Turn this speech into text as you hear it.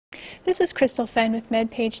This is Crystal Fenn with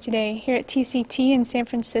MedPage Today here at TCT in San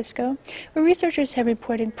Francisco, where researchers have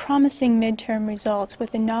reported promising midterm results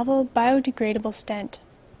with a novel biodegradable stent.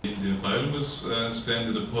 The biolimus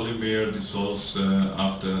stent, the polymer, dissolves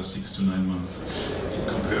after 6 to 9 months in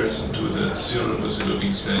comparison to the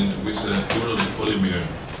biolimus-eluting stent with a durable polymer.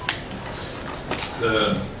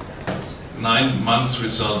 The 9-month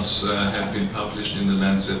results have been published in the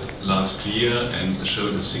Lancet last year and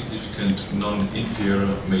showed a significant non-inferior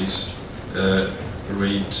MACE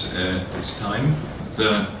rate this time.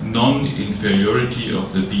 The non-inferiority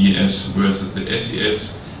of the BES versus the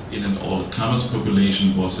SES in an all-comers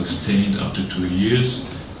population was sustained up to 2 years.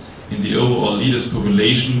 In the overall leaders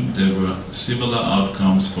population, there were similar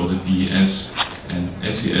outcomes for the BES and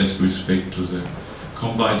SES with respect to the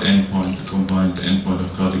combined endpoint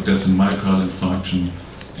of cardiac death and myocardial infarction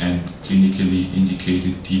and clinically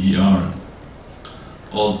indicated TBR.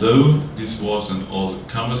 Although this was an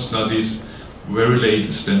all-comer studies, very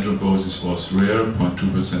late stent thrombosis was rare,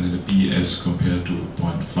 0.2% in the BES compared to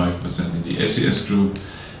 0.5% in the SES group,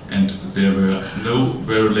 and there were no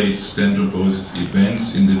very late stent thrombosis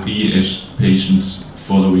events in the BES patients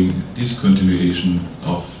following discontinuation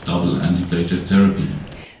of double antiplatelet therapy.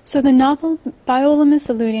 So the novel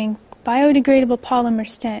biolimus-eluting biodegradable polymer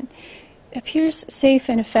stent appears safe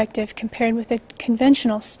and effective compared with a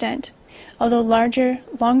conventional stent, although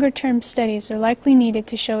longer-term studies are likely needed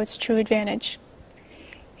to show its true advantage.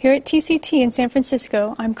 Here at TCT in San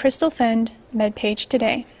Francisco, I'm Crystal Fenn, MedPage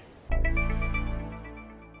Today.